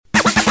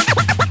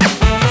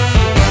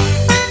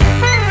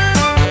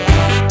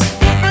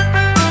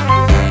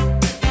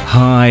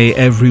Hi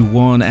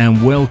everyone,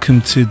 and welcome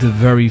to the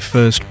very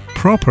first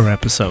proper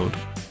episode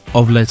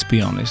of Let's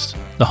Be Honest,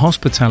 the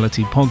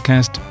hospitality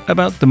podcast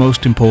about the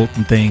most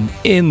important thing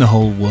in the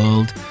whole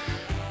world,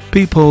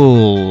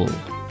 people.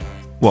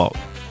 What?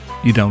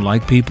 You don't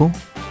like people?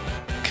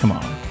 Come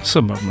on,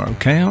 some of them are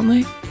okay, aren't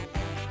they?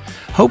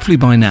 Hopefully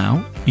by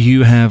now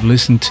you have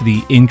listened to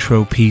the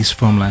intro piece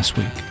from last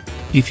week.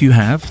 If you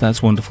have,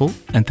 that's wonderful,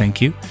 and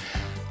thank you.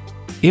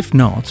 If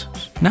not,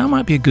 now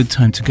might be a good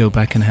time to go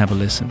back and have a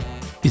listen.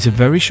 It's a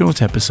very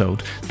short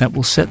episode that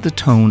will set the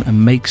tone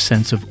and make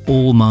sense of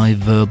all my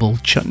verbal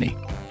chutney.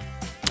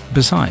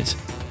 Besides,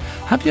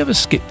 have you ever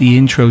skipped the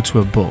intro to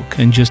a book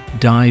and just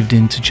dived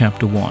into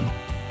chapter 1?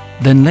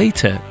 Then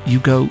later you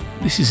go,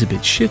 this is a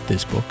bit shit,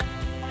 this book.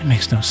 It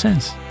makes no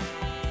sense.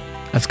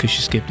 That's because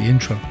you skipped the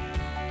intro.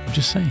 I'm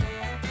just saying.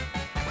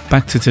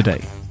 Back to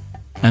today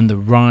and the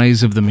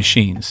rise of the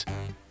machines.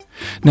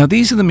 Now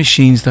these are the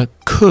machines that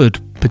could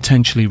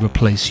potentially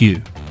replace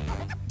you.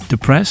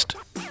 Depressed?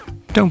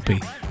 Don't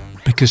be,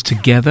 because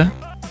together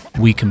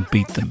we can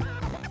beat them.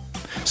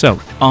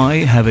 So, I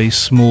have a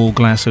small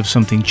glass of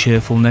something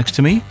cheerful next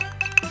to me.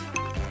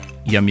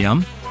 Yum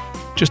yum.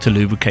 Just to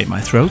lubricate my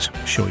throat,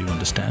 sure you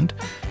understand.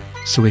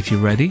 So if you're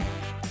ready,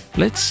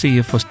 let's see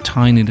if us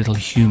tiny little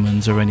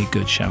humans are any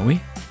good, shall we?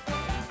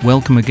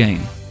 Welcome again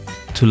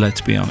to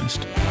Let's Be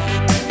Honest.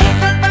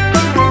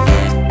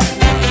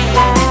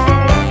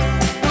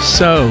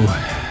 So,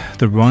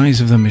 the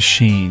rise of the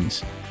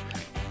machines.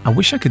 I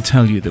wish I could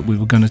tell you that we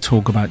were going to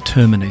talk about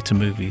Terminator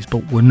movies,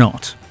 but we're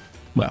not.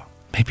 Well,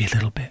 maybe a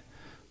little bit.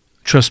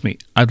 Trust me,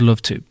 I'd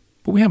love to,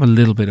 but we have a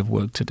little bit of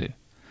work to do.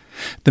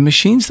 The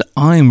machines that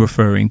I'm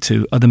referring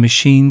to are the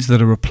machines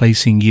that are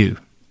replacing you.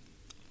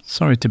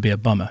 Sorry to be a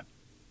bummer.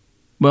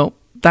 Well,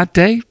 that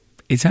day,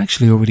 it's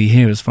actually already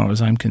here as far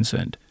as I'm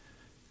concerned.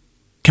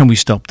 Can we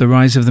stop the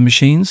rise of the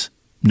machines?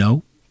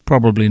 No,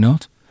 probably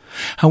not.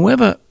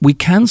 However, we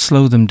can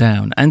slow them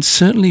down and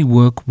certainly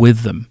work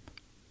with them.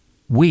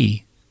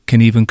 We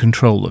can even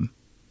control them.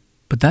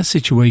 But that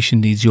situation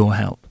needs your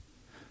help.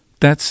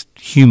 That's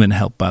human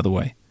help, by the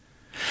way.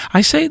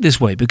 I say it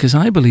this way because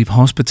I believe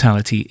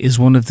hospitality is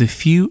one of the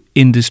few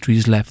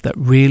industries left that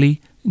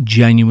really,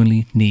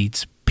 genuinely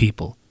needs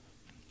people.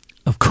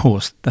 Of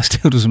course, that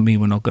still doesn't mean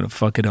we're not going to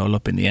fuck it all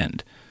up in the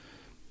end.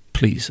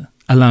 Please,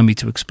 allow me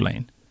to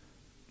explain.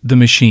 The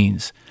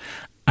machines,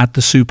 at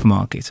the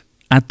supermarket,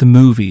 at the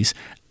movies,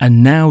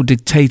 and now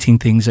dictating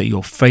things at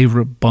your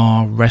favourite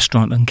bar,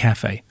 restaurant and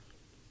cafe.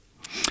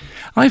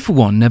 I, for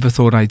one, never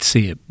thought I'd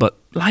see it, but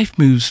life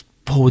moves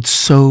forward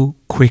so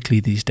quickly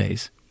these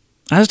days.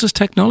 As does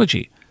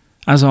technology.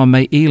 As our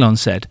mate Elon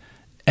said,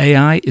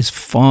 AI is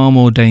far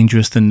more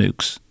dangerous than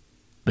nukes.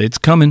 It's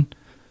coming.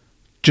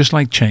 Just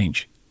like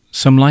change.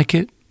 Some like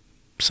it,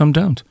 some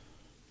don't.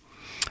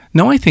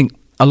 Now, I think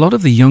a lot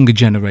of the younger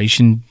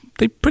generation,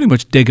 they pretty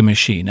much dig a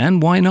machine,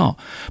 and why not?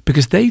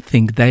 Because they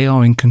think they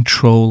are in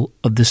control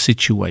of the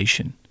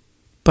situation.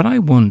 But I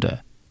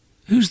wonder,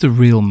 who's the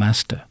real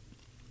master?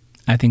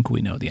 I think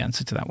we know the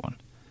answer to that one.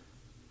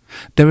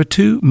 There are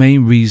two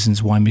main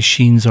reasons why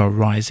machines are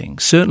rising,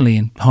 certainly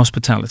in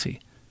hospitality.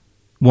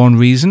 One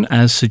reason,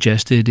 as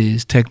suggested,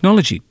 is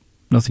technology.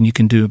 Nothing you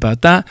can do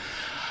about that.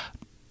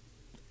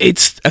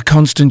 It's a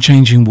constant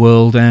changing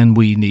world and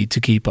we need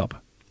to keep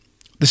up.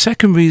 The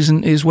second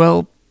reason is,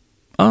 well,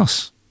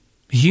 us,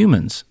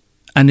 humans,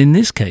 and in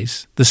this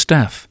case, the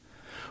staff.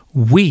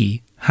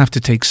 We have to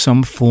take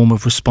some form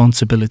of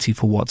responsibility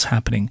for what's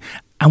happening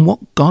and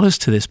what got us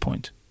to this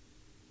point.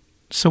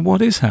 So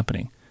what is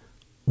happening?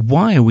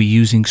 Why are we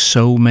using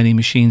so many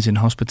machines in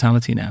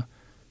hospitality now?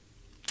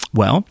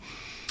 Well,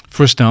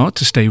 for a start,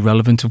 to stay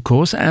relevant, of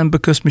course, and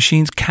because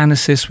machines can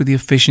assist with the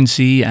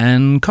efficiency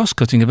and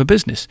cost-cutting of a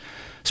business,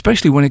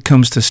 especially when it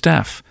comes to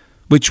staff,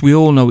 which we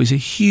all know is a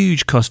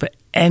huge cost for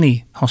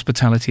any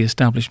hospitality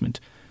establishment.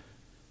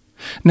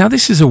 Now,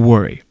 this is a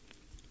worry,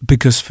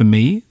 because for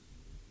me,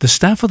 the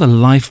staff are the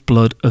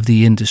lifeblood of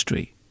the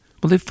industry.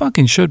 Well, they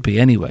fucking should be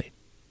anyway.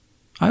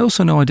 I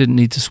also know I didn't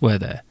need to swear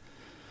there.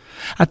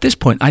 At this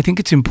point, I think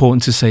it's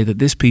important to say that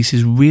this piece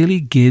is really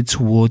geared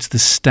towards the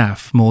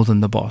staff more than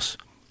the boss.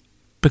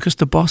 Because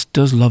the boss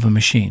does love a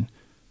machine,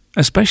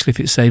 especially if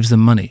it saves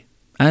them money.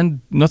 And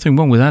nothing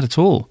wrong with that at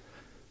all.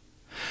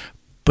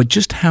 But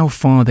just how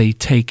far they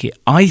take it,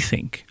 I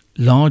think,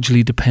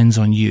 largely depends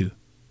on you,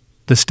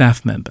 the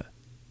staff member.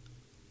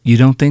 You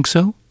don't think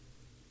so?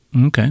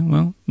 Okay,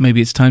 well, maybe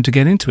it's time to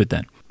get into it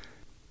then.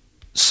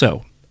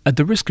 So, at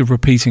the risk of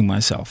repeating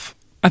myself,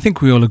 I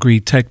think we all agree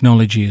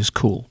technology is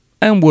cool.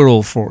 And we're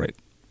all for it.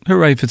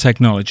 Hooray for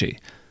technology.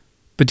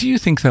 But do you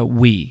think that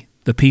we,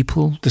 the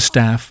people, the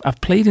staff,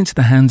 have played into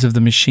the hands of the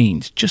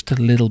machines just a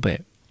little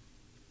bit?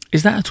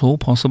 Is that at all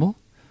possible?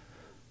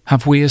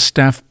 Have we as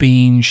staff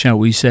been, shall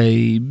we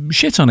say,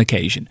 shit on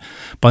occasion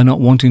by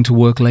not wanting to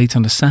work late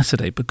on a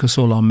Saturday because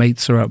all our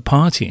mates are out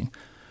partying?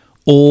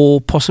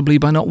 Or possibly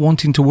by not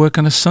wanting to work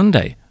on a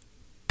Sunday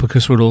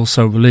because we're all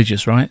so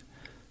religious, right?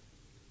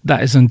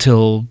 That is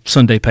until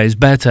Sunday pays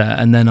better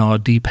and then our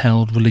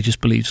deep-held religious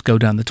beliefs go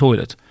down the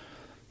toilet.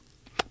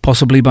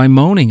 Possibly by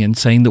moaning and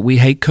saying that we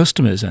hate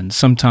customers and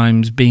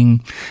sometimes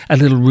being a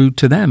little rude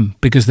to them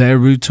because they're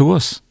rude to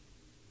us.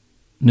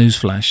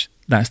 Newsflash,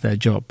 that's their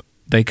job.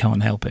 They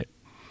can't help it.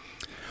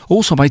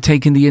 Also by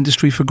taking the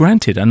industry for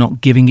granted and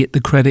not giving it the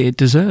credit it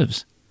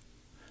deserves.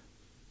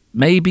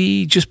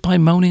 Maybe just by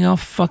moaning our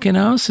fucking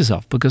asses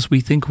off because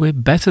we think we're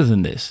better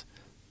than this.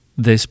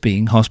 This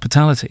being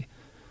hospitality.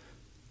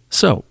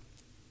 So,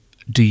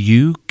 do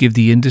you give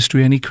the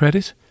industry any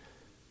credit?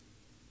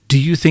 Do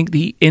you think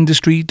the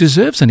industry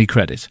deserves any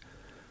credit?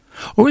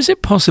 Or is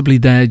it possibly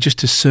there just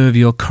to serve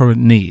your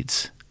current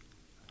needs?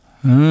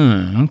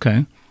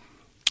 Okay.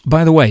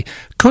 By the way,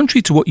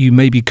 contrary to what you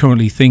may be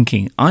currently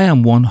thinking, I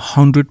am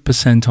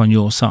 100% on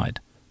your side.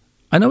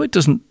 I know it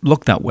doesn't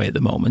look that way at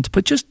the moment,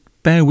 but just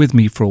bear with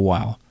me for a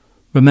while.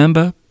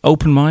 Remember,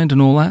 open mind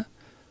and all that?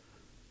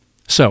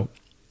 So,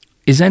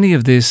 is any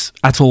of this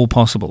at all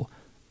possible?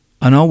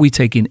 And are we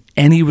taking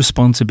any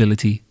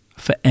responsibility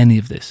for any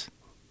of this?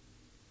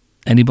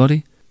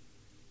 Anybody?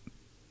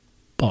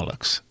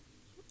 Bollocks.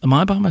 Am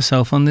I by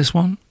myself on this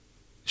one?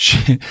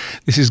 Shit,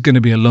 this is going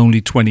to be a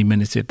lonely 20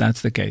 minutes if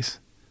that's the case.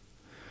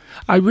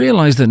 I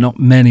realise that not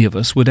many of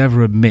us would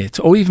ever admit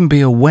or even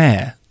be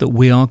aware that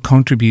we are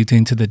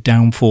contributing to the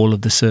downfall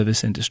of the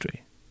service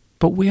industry.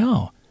 But we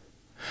are.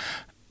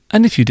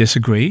 And if you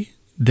disagree,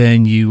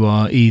 then you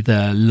are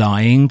either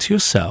lying to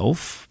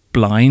yourself,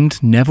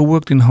 blind, never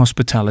worked in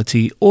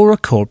hospitality, or a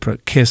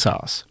corporate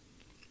kiss-ass.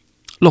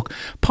 Look,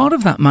 part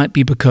of that might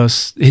be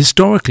because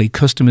historically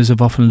customers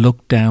have often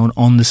looked down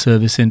on the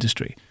service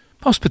industry,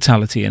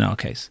 hospitality in our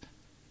case.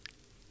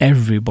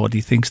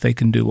 Everybody thinks they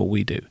can do what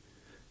we do.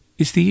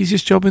 It's the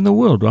easiest job in the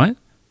world, right?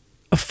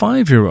 A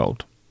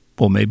 5-year-old,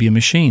 or maybe a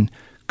machine,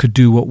 could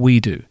do what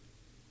we do.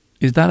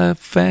 Is that a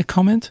fair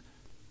comment?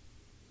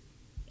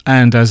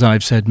 And as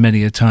I've said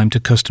many a time to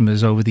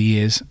customers over the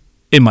years,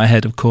 in my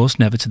head, of course,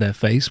 never to their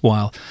face,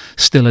 while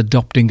still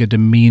adopting a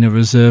demeanour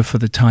reserved for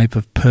the type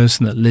of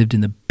person that lived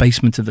in the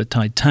basement of the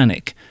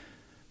Titanic.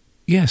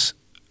 Yes,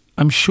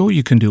 I'm sure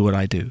you can do what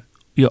I do.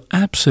 You're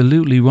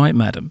absolutely right,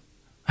 madam.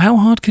 How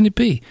hard can it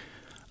be?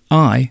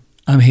 I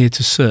am here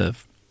to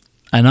serve,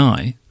 and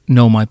I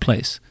know my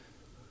place.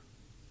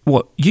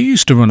 What, you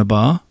used to run a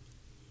bar?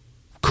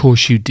 Of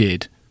course you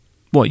did.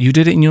 What, you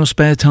did it in your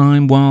spare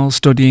time while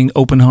studying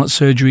open heart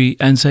surgery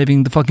and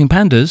saving the fucking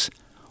pandas?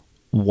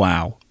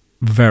 Wow.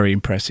 Very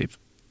impressive.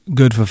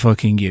 Good for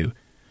fucking you.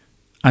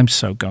 I'm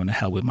so going to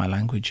hell with my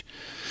language.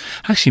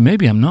 Actually,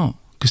 maybe I'm not,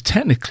 because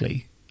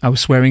technically I was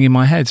swearing in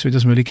my head, so it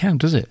doesn't really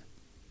count, does it?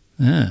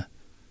 Yeah.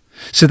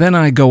 So then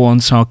I go on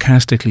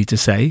sarcastically to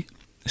say,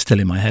 still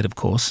in my head, of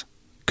course,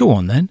 go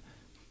on then,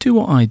 do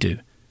what I do.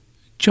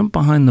 Jump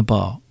behind the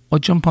bar or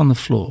jump on the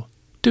floor.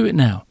 Do it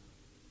now.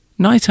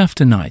 Night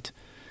after night,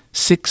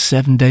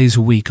 6-7 days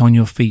a week on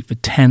your feet for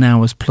 10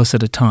 hours plus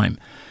at a time,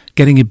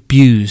 getting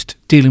abused,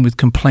 dealing with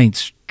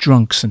complaints,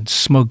 drunks and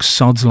smug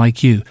sods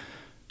like you,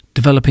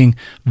 developing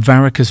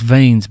varicose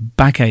veins,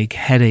 backache,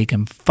 headache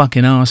and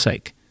fucking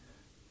arseache.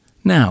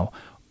 Now,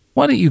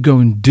 why don't you go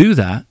and do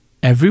that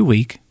every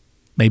week,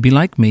 maybe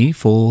like me,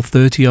 for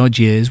 30-odd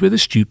years with a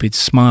stupid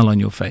smile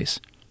on your face?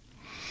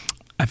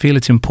 I feel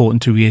it's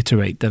important to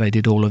reiterate that I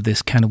did all of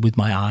this kind of with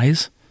my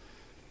eyes.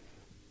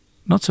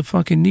 Not so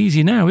fucking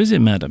easy now, is it,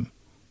 madam?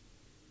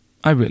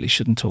 I really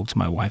shouldn't talk to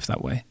my wife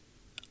that way.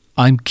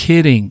 I'm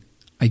kidding.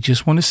 I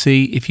just want to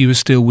see if you are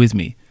still with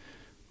me.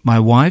 My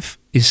wife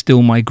is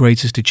still my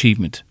greatest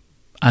achievement,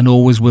 and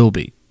always will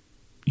be.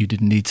 You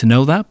didn't need to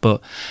know that,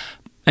 but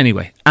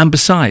anyway. And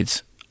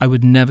besides, I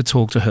would never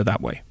talk to her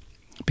that way,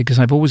 because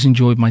I've always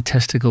enjoyed my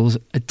testicles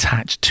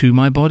attached to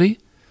my body.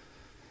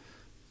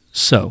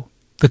 So,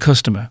 the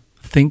customer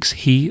thinks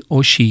he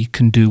or she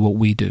can do what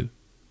we do.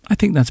 I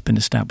think that's been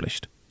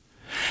established.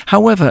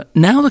 However,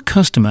 now the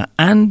customer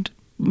and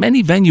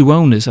many venue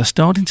owners are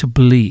starting to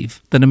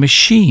believe that a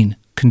machine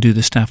can do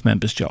the staff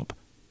member's job.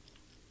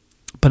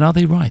 But are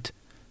they right?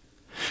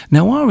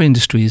 Now, our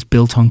industry is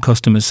built on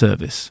customer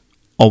service,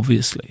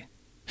 obviously.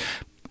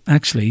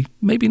 Actually,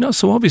 maybe not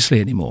so obviously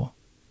anymore.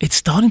 It's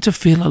starting to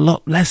feel a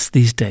lot less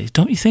these days,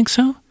 don't you think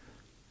so?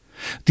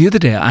 The other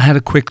day, I had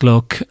a quick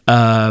look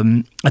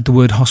at the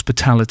word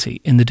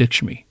hospitality in the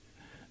dictionary.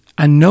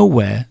 And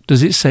nowhere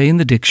does it say in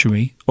the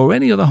dictionary, or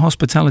any other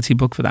hospitality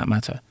book for that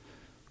matter,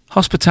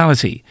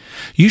 hospitality.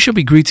 You shall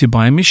be greeted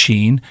by a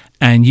machine,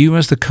 and you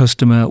as the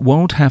customer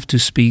won't have to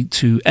speak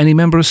to any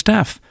member of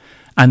staff,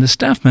 and the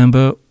staff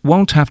member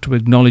won't have to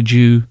acknowledge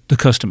you, the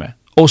customer,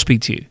 or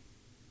speak to you.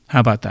 How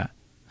about that?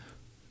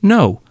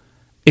 No,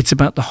 it's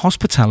about the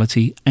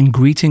hospitality and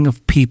greeting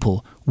of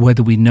people,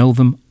 whether we know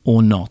them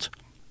or not.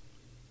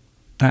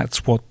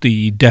 That's what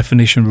the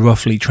definition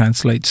roughly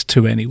translates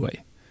to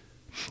anyway.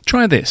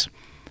 Try this.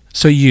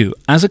 So you,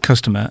 as a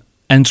customer,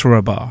 enter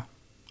a bar.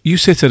 You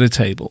sit at a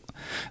table,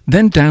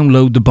 then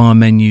download the bar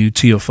menu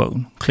to your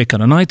phone. Click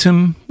on an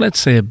item, let's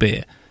say a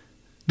beer.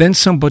 Then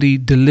somebody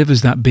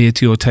delivers that beer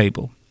to your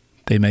table.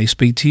 They may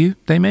speak to you,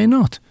 they may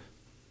not.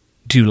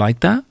 Do you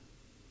like that?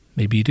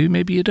 Maybe you do,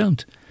 maybe you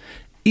don't.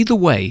 Either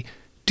way,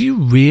 do you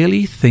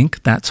really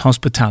think that's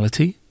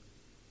hospitality?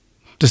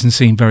 Doesn't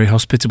seem very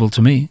hospitable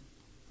to me.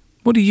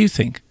 What do you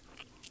think?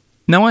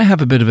 Now, I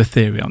have a bit of a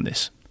theory on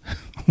this.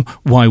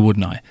 Why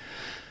wouldn't I?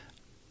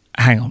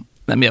 Hang on.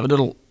 Let me have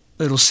a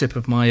little sip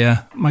of my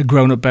my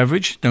grown-up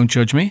beverage. Don't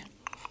judge me.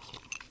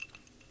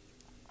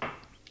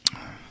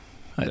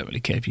 I don't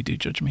really care if you do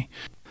judge me.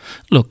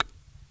 Look,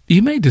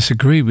 you may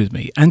disagree with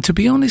me, and to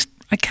be honest,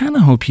 I kind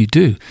of hope you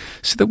do,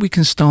 so that we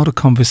can start a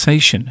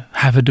conversation,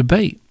 have a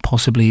debate,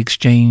 possibly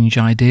exchange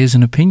ideas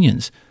and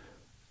opinions.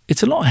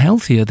 It's a lot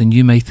healthier than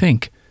you may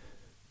think.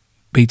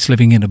 Beats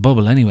living in a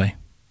bubble anyway.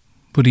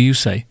 What do you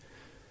say?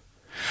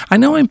 I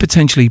know I'm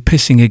potentially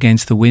pissing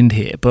against the wind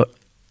here, but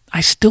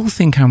I still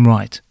think I'm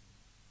right.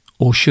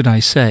 Or should I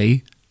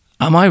say,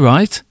 am I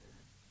right?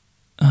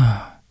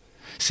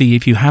 See,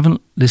 if you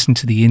haven't listened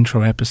to the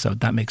intro episode,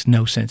 that makes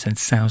no sense and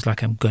sounds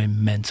like I'm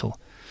going mental.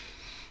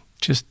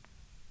 Just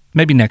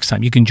maybe next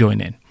time you can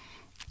join in.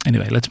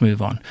 Anyway, let's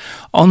move on.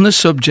 On the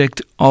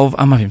subject of...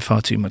 I'm having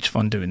far too much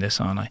fun doing this,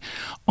 aren't I?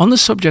 On the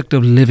subject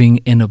of living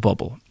in a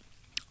bubble,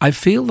 I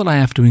feel that I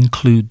have to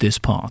include this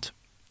part.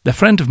 A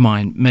friend of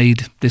mine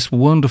made this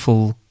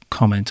wonderful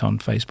comment on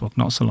Facebook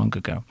not so long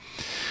ago.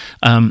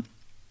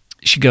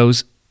 She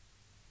goes,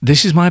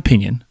 "This is my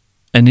opinion,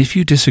 and if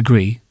you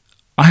disagree,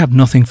 I have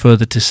nothing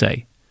further to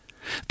say."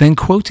 Then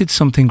quoted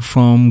something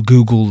from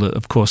Google that,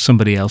 of course,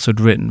 somebody else had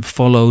written,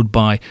 followed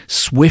by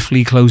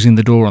swiftly closing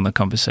the door on the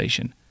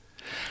conversation.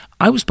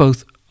 I was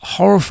both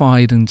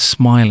horrified and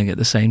smiling at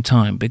the same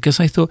time, because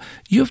I thought,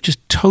 you have just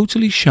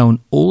totally shown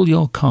all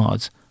your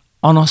cards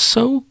and are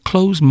so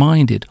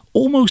close-minded,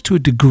 almost to a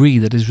degree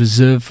that is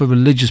reserved for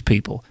religious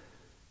people.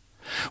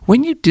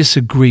 When you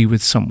disagree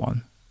with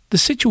someone, the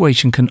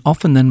situation can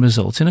often then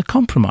result in a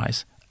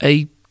compromise,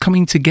 a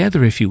coming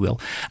together, if you will,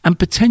 and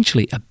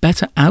potentially a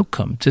better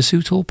outcome to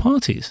suit all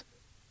parties.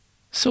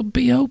 So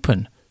be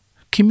open,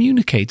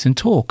 communicate and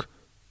talk.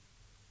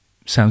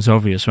 Sounds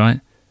obvious,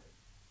 right?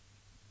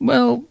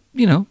 Well,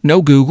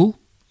 no Google.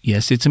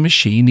 Yes, it's a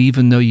machine,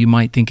 even though you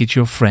might think it's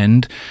your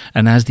friend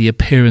and has the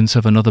appearance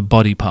of another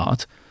body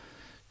part.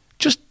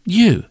 Just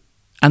you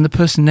and the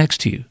person next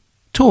to you,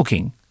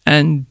 talking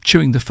and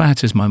chewing the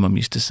fat, as my mum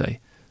used to say.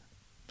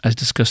 As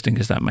disgusting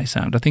as that may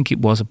sound, I think it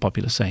was a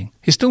popular saying.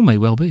 It still may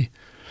well be.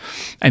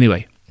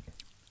 Anyway,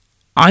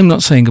 I'm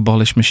not saying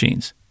abolish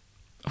machines.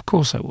 Of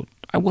course I would.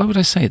 Why would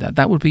I say that?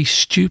 That would be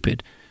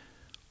stupid.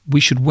 We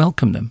should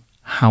welcome them.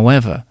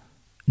 However,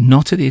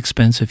 not at the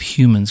expense of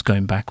humans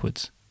going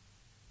backwards.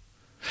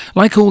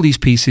 Like all these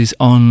pieces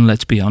on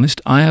Let's Be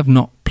Honest, I have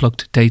not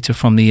plucked data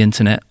from the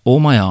internet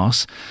or my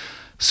arse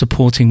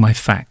supporting my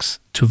facts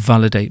to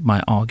validate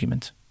my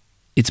argument.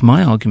 It's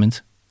my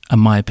argument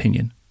and my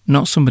opinion,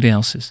 not somebody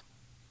else's.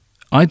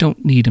 I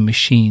don't need a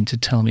machine to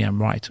tell me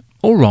I'm right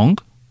or wrong.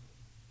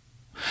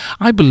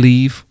 I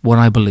believe what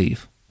I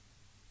believe,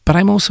 but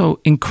I'm also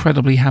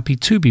incredibly happy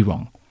to be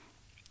wrong.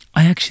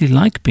 I actually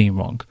like being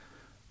wrong.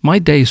 My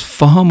day is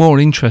far more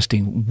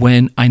interesting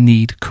when I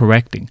need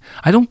correcting.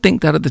 I don't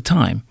think that at the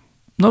time.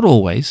 Not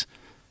always,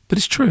 but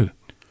it's true.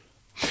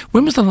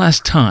 When was the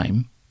last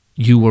time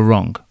you were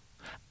wrong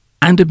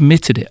and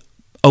admitted it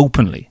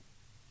openly?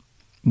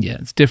 Yeah,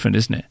 it's different,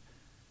 isn't it?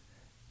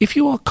 If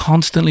you are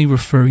constantly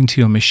referring to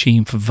your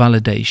machine for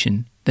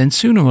validation, then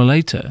sooner or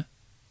later,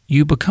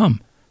 you become.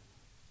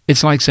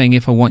 It's like saying,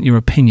 if I want your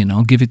opinion,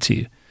 I'll give it to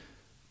you.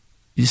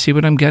 You see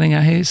what I'm getting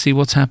at here? See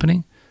what's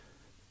happening?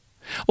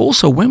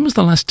 Also, when was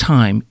the last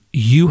time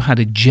you had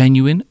a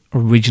genuine,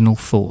 original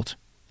thought?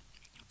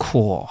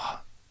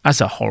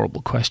 That's a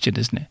horrible question,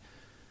 isn't it?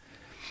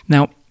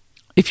 Now,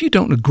 if you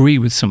don't agree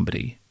with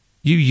somebody,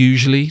 you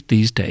usually,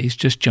 these days,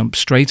 just jump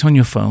straight on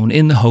your phone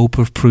in the hope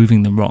of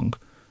proving them wrong.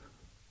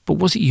 But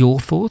was it your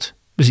thought?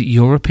 Was it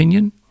your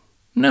opinion?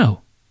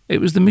 No, it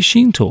was the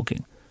machine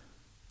talking.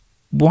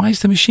 Why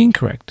is the machine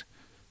correct?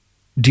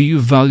 Do you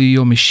value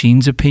your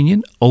machine's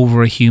opinion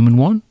over a human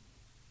one?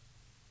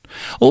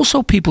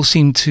 Also, people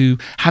seem to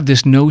have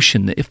this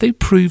notion that if they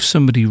prove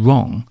somebody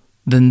wrong,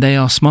 then they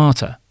are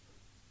smarter.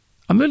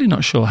 I'm really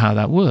not sure how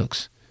that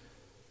works.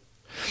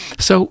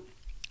 So,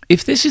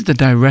 if this is the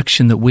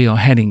direction that we are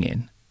heading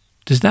in,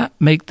 does that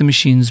make the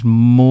machines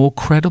more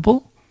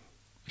credible?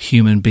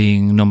 Human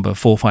being number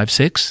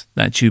 456,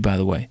 that's you, by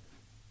the way.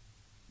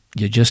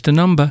 You're just a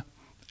number.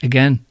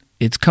 Again,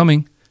 it's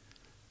coming.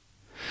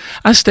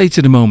 As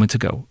stated a moment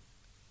ago,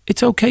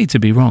 it's okay to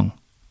be wrong.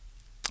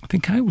 I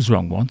think I was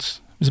wrong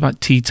once. It was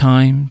about tea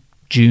time,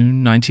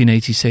 June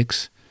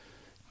 1986.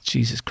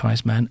 Jesus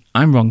Christ, man,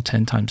 I'm wrong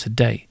 10 times a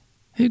day.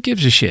 Who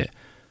gives a shit?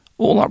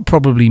 All that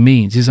probably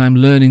means is I'm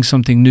learning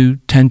something new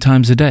 10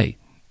 times a day.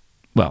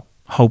 Well,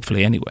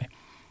 hopefully anyway.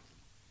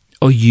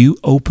 Are you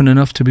open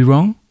enough to be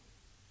wrong?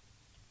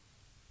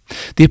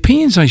 The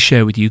opinions I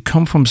share with you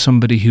come from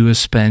somebody who has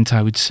spent,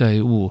 I would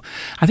say,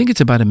 I think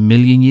it's about 1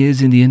 million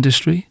years in the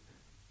industry.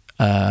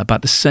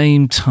 About the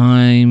same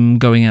time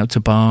going out to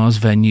bars,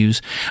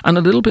 venues, and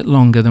a little bit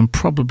longer than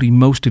probably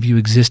most of you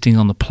existing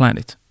on the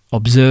planet,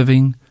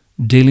 observing,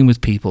 dealing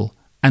with people,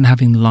 and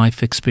having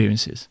life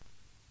experiences.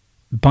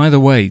 By the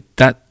way,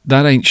 that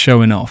ain't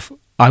showing off.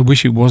 I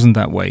wish it wasn't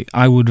that way.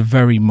 I would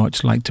very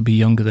much like to be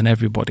younger than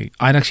everybody.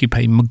 I'd actually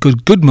pay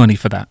good money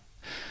for that.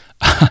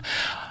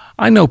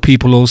 I know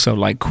people also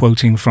like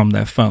quoting from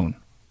their phone.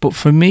 But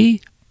for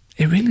me,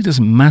 it really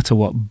doesn't matter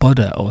what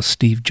Buddha or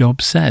Steve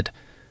Jobs said.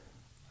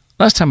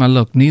 Last time I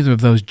looked, neither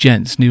of those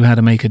gents knew how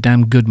to make a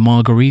damn good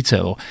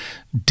margarita or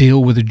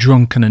deal with a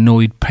drunk and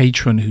annoyed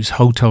patron whose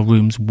hotel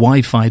room's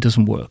Wi-Fi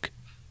doesn't work.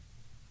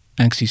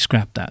 Actually,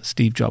 scrap that.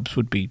 Steve Jobs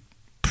would be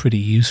pretty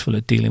useful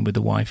at dealing with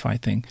the Wi-Fi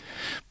thing.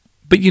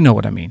 But you know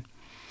what I mean.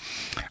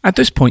 At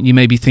this point, you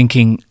may be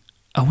thinking,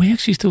 are we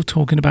actually still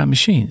talking about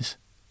machines?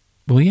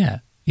 Well,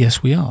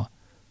 yes, we are.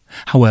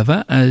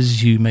 However,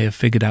 as you may have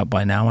figured out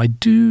by now, I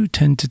do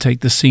tend to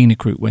take the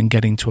scenic route when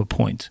getting to a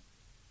point.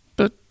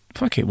 But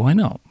fuck it, why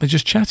not? We're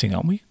just chatting,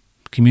 aren't we?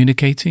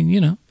 Communicating,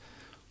 you know.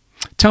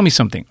 Tell me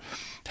something.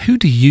 Who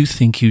do you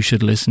think you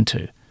should listen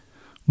to?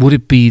 Would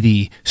it be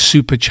the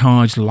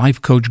supercharged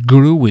life coach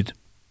guru with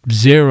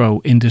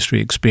zero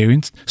industry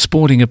experience,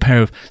 sporting a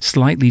pair of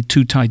slightly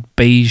too tight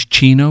beige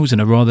chinos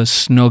and a rather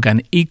snug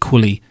and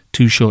equally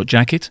too short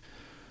jacket?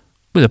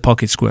 With a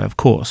pocket square, of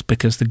course,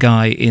 because the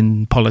guy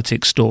in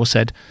politics store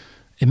said,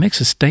 it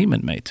makes a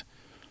statement, mate.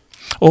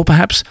 Or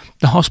perhaps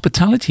the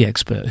hospitality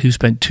expert who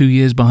spent 2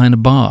 years behind a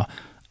bar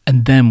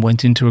and then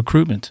went into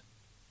recruitment.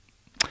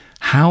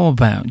 How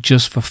about,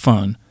 just for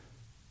fun,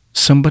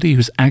 somebody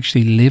who's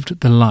actually lived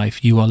the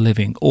life you are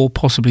living or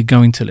possibly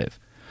going to live?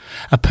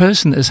 A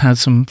person that has had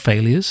some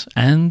failures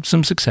and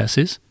some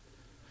successes.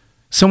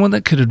 Someone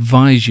that could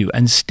advise you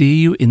and steer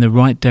you in the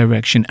right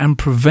direction and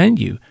prevent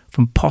you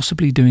from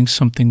possibly doing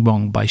something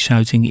wrong by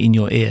shouting in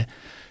your ear,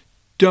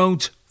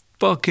 "Don't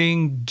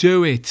fucking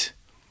do it."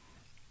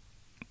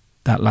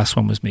 That last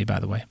one was me, by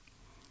the way.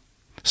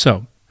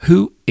 So,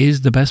 who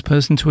is the best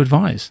person to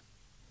advise?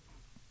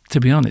 To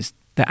be honest,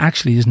 there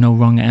actually is no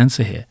wrong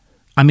answer here.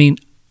 I mean,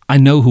 I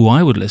know who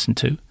I would listen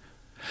to.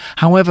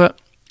 However,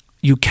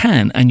 you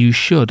can and you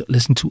should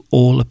listen to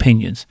all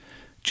opinions.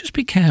 Just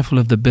be careful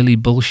of the Billy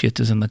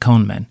bullshitters and the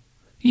con men.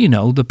 You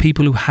know, the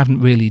people who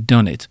haven't really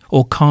done it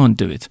or can't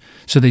do it,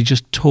 so they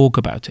just talk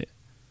about it.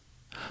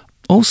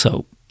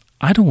 Also,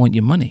 I don't want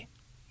your money.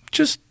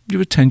 Just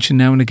your attention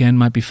now and again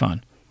might be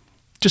fun,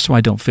 just so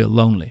I don't feel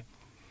lonely.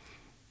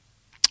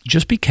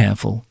 Just be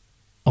careful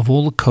of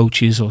all the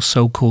coaches or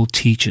so-called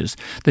teachers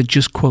that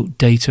just quote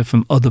data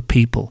from other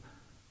people,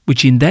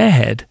 which in their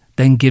head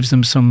then gives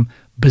them some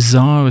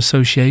bizarre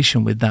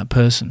association with that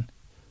person.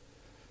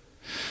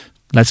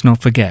 Let's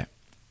not forget,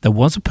 there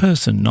was a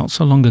person not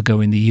so long ago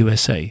in the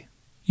USA,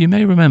 you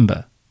may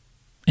remember,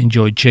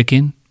 enjoyed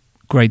chicken,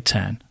 great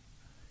tan.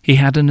 He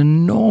had an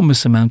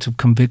enormous amount of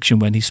conviction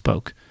when he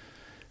spoke.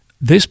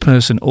 This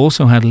person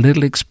also had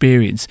little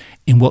experience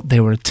in what they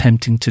were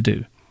attempting to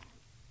do.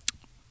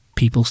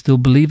 People still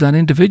believe that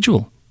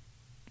individual.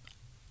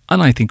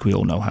 And I think we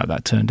all know how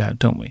that turned out,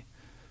 don't we?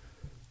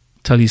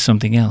 Tell you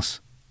something else.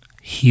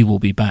 He will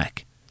be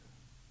back.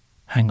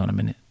 Hang on a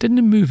minute. Didn't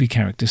a movie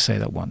character say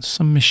that once?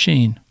 Some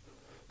machine.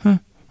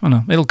 Oh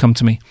no, it'll come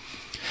to me.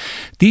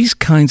 These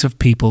kinds of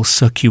people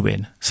suck you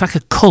in. It's like a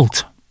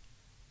cult.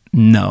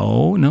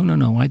 No.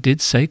 I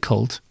did say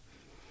cult.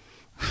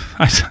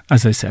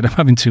 As I said, I'm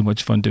having too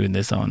much fun doing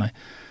this, aren't I?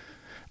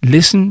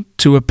 Listen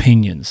to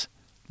opinions,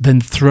 then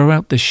throw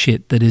out the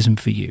shit that isn't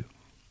for you.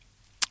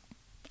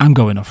 I'm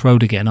going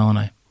off-road again, aren't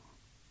I?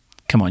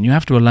 Come on, you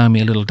have to allow me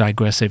a little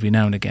digress every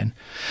now and again.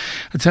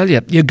 I tell you,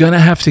 you're going to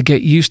have to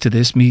get used to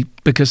this,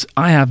 because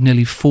I have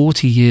nearly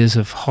 40 years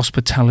of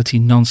hospitality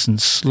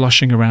nonsense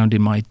sloshing around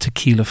in my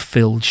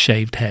tequila-filled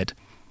shaved head.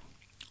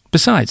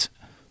 Besides,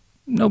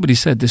 nobody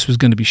said this was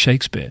going to be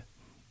Shakespeare.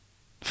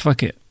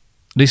 Fuck it.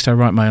 At least I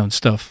write my own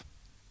stuff.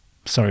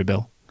 Sorry,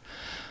 Bill.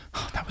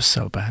 Oh, that was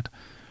so bad.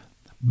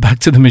 Back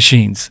to the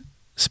machines,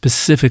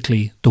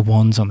 specifically the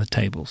ones on the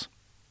tables.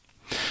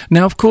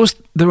 Now, of course,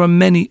 there are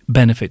many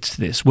benefits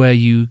to this, where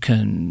you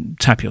can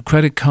tap your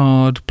credit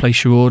card,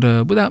 place your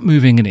order without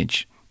moving an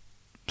inch.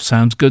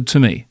 Sounds good to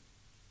me.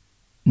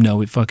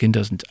 No, it fucking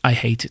doesn't. I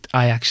hate it.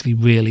 I actually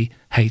really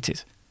hate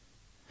it.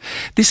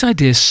 This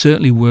idea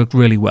certainly worked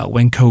really well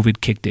when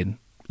COVID kicked in.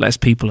 Less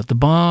people at the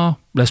bar,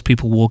 less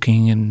people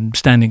walking and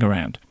standing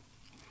around.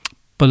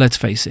 But let's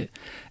face it,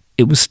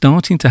 it was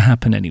starting to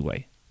happen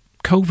anyway.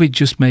 COVID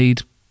just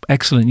made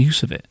excellent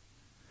use of it.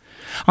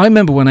 I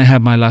remember when I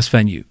had my last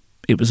venue.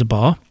 It was a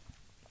bar.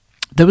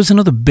 There was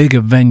another bigger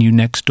venue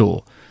next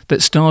door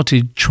that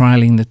started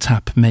trialing the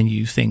tap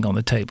menu thing on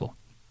the table.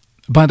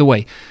 By the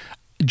way,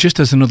 just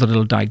as another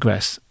little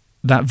digress,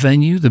 that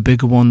venue, the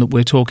bigger one that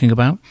we're talking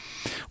about,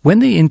 when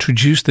they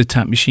introduced the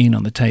tap machine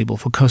on the table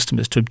for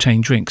customers to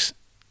obtain drinks,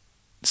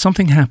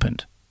 something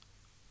happened.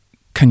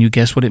 Can you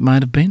guess what it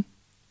might have been?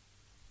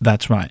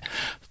 That's right.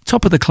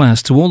 Top of the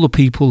class to all the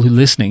people who are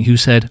listening who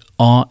said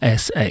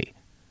RSA.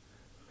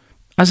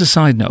 As a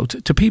side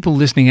note, to people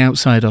listening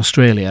outside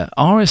Australia,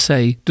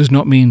 RSA does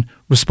not mean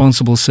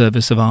responsible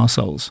service of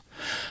arseholes.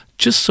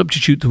 Just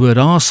substitute the word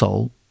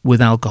arsehole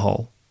with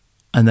alcohol,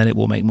 and then it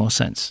will make more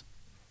sense.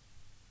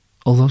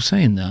 Although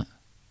saying that.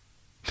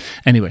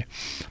 Anyway,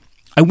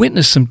 I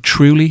witnessed some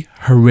truly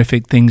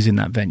horrific things in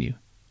that venue.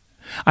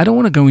 I don't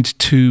want to go into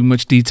too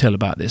much detail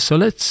about this, so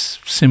let's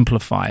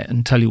simplify it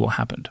and tell you what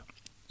happened.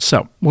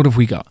 So, what have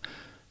we got?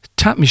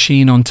 Tap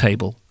machine on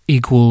table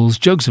equals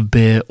jugs of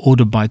beer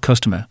ordered by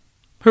customer.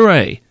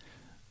 Hooray!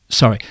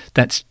 Sorry,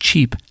 that's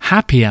cheap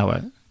happy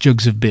hour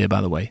jugs of beer,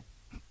 by the way.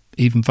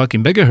 Even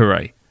fucking bigger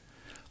hooray.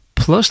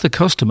 Plus the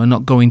customer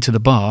not going to the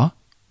bar,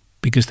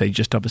 because they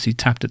just obviously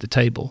tapped at the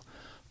table.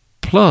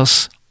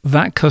 Plus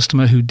that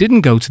customer who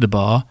didn't go to the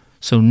bar,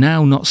 so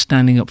now not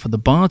standing up for the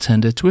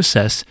bartender to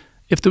assess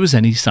if there was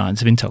any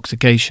signs of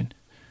intoxication.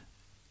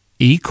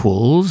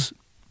 Equals,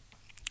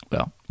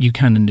 well, you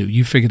kind of knew.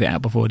 You figured it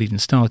out before it even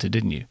started,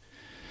 didn't you?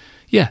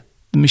 Yeah,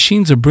 the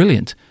machines are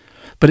brilliant,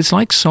 but it's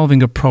like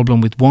solving a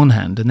problem with one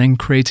hand and then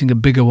creating a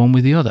bigger one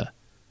with the other.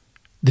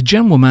 The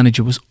general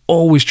manager was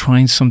always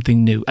trying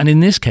something new, and in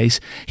this case,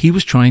 he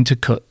was trying to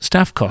cut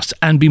staff costs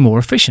and be more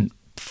efficient.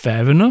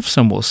 Fair enough,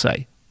 some will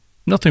say.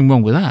 Nothing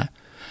wrong with that.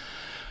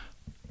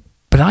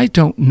 But I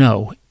don't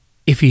know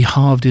if he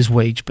halved his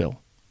wage bill,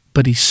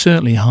 but he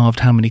certainly halved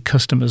how many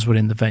customers were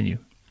in the venue.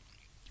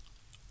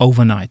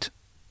 Overnight,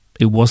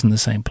 it wasn't the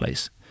same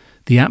place.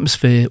 The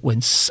atmosphere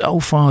went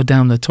so far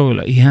down the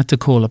toilet, he had to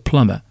call a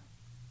plumber.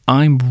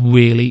 I'm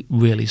really,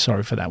 really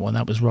sorry for that one.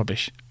 That was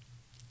rubbish.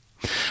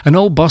 An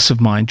old boss of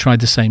mine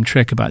tried the same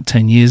trick about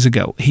 10 years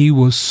ago. He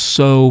was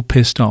so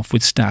pissed off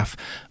with staff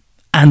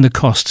and the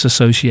costs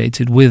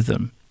associated with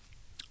them,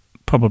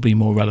 probably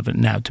more relevant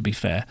now to be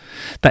fair,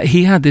 that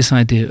he had this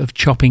idea of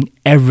chopping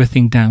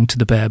everything down to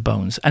the bare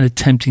bones and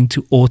attempting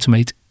to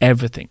automate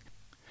everything.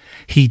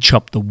 He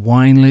chopped the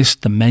wine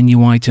list, the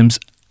menu items,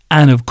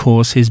 and of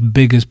course his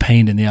biggest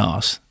pain in the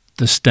arse,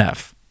 the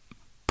staff,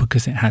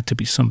 because it had to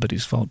be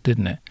somebody's fault,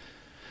 didn't it?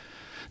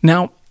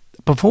 Now,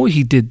 before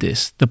he did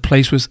this, the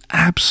place was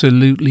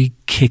absolutely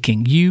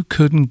kicking. You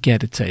couldn't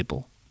get a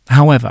table.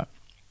 However,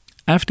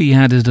 after he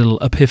had his little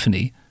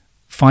epiphany,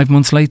 5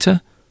 months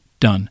later,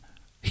 done.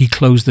 He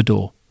closed the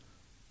door.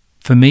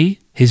 For me,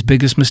 his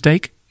biggest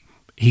mistake,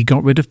 he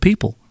got rid of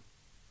people.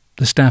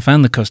 The staff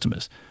and the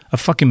customers. A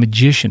fucking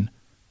magician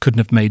couldn't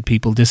have made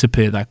people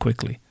disappear that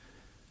quickly.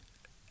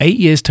 8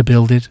 years to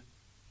build it,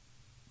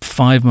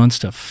 5 months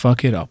to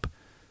fuck it up.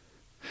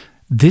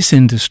 This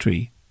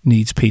industry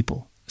needs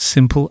people.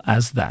 Simple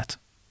as that.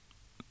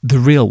 The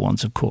real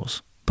ones, of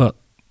course, but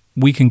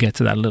we can get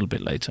to that a little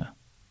bit later.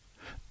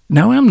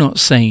 Now, I'm not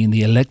saying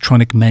the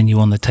electronic menu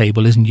on the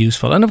table isn't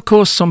useful, and of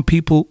course some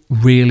people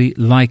really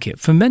like it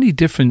for many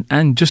different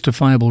and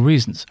justifiable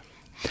reasons.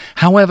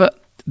 However,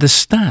 the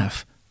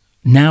staff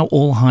now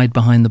all hide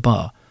behind the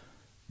bar.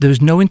 There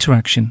is no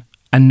interaction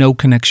and no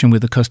connection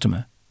with the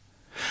customer.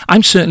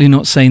 I'm certainly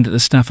not saying that the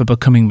staff are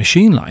becoming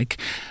machine-like.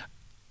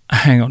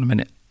 Hang on a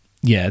minute.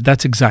 Yeah,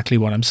 that's exactly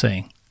what I'm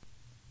saying.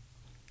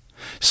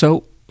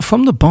 So,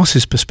 from the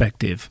boss's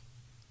perspective,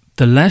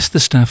 the less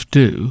the staff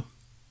do,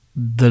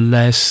 the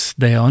less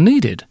they are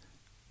needed.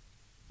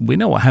 We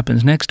know what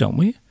happens next, don't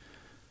we?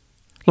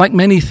 Like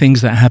many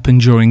things that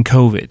happened during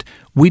COVID,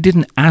 we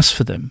didn't ask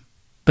for them,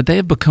 but they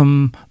have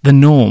become the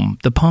norm,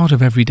 the part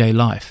of everyday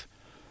life.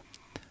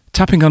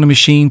 Tapping on a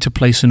machine to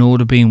place an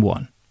order being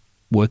one,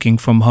 working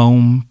from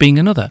home being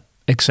another,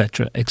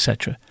 etc.,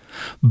 etc.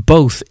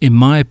 Both, in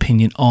my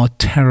opinion, are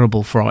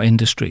terrible for our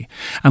industry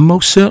and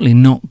most certainly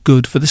not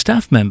good for the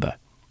staff member.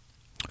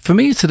 For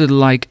me, it's a little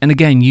like, and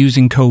again,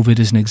 using COVID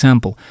as an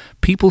example,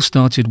 people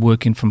started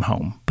working from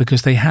home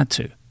because they had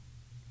to.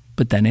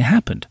 But then it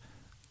happened.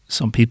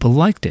 Some people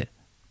liked it,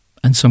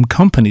 and some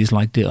companies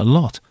liked it a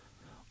lot.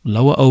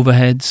 Lower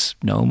overheads,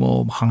 no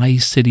more high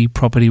city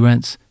property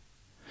rents.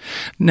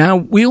 Now,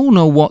 we all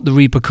know what the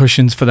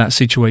repercussions for that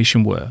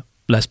situation were.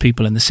 Less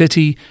people in the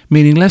city,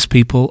 meaning less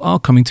people are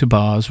coming to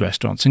bars,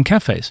 restaurants and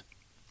cafes.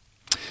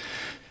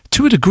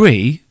 To a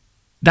degree,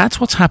 that's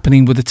what's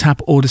happening with the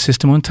tap order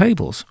system on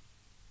tables.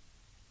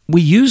 We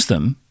used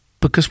them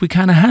because we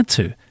kind of had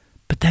to,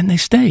 but then they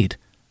stayed.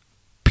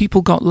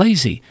 People got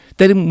lazy.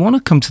 They didn't want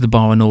to come to the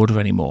bar and order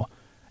anymore.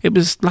 It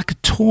was like a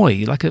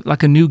toy,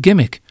 like a new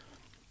gimmick.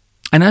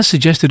 And as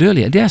suggested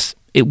earlier, yes,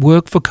 it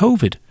worked for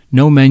COVID.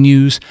 No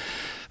menus,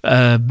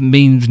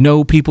 means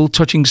no people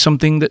touching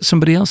something that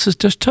somebody else has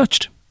just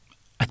touched.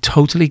 I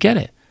totally get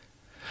it.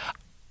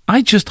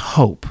 I just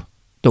hope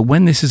that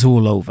when this is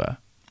all over,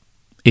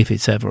 if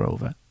it's ever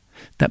over,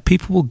 that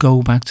people will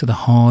go back to the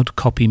hard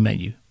copy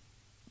menu.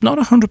 Not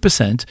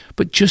 100%,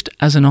 but just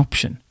as an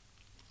option.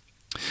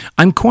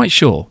 I'm quite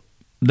sure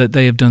that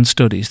they have done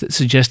studies that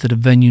suggest that a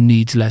venue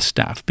needs less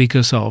staff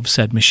because of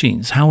said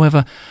machines.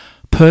 However,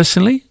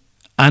 personally,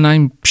 and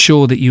I'm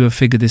sure that you have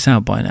figured this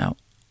out by now,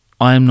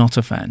 I am not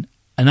a fan.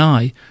 And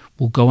I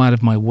will go out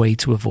of my way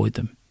to avoid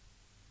them.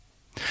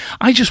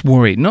 I just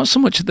worry not so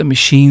much that the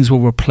machines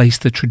will replace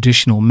the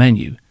traditional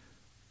menu,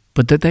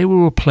 but that they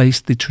will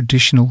replace the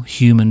traditional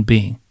human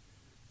being.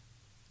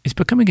 It's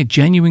becoming a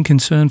genuine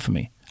concern for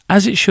me,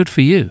 as it should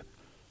for you.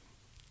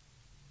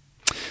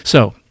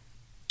 So,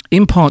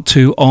 in part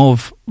 2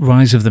 of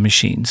Rise of the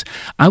Machines,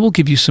 I will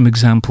give you some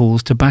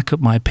examples to back up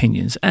my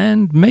opinions,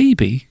 and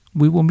maybe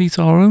we will meet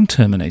our own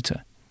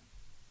Terminator.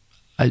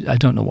 I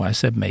don't know why I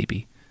said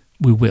maybe.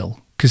 We will,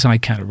 because I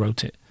kind of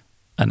wrote it.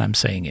 and I'm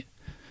saying it.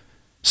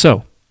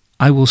 So,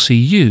 I will see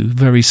you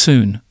very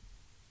soon.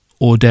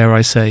 Or dare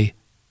I say,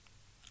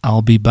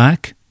 I'll be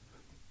back?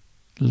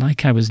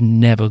 Like I was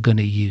never going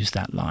to use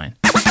that line.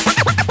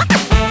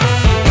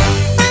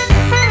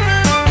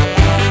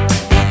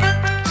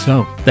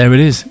 So, there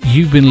it is.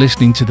 You've been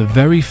listening to the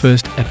very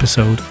first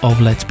episode of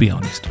Let's Be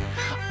Honest.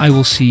 I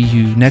will see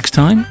you next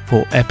time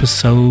for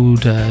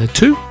episode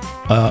 2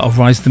 of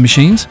Rise of the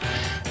Machines.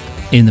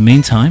 In the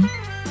meantime,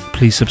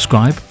 please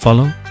subscribe,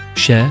 follow,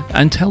 share,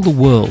 and tell the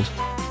world.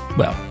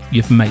 Well,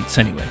 your mates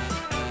anyway.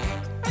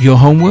 Your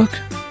homework?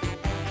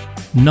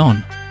 None.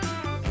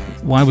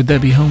 Why would there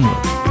be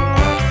homework?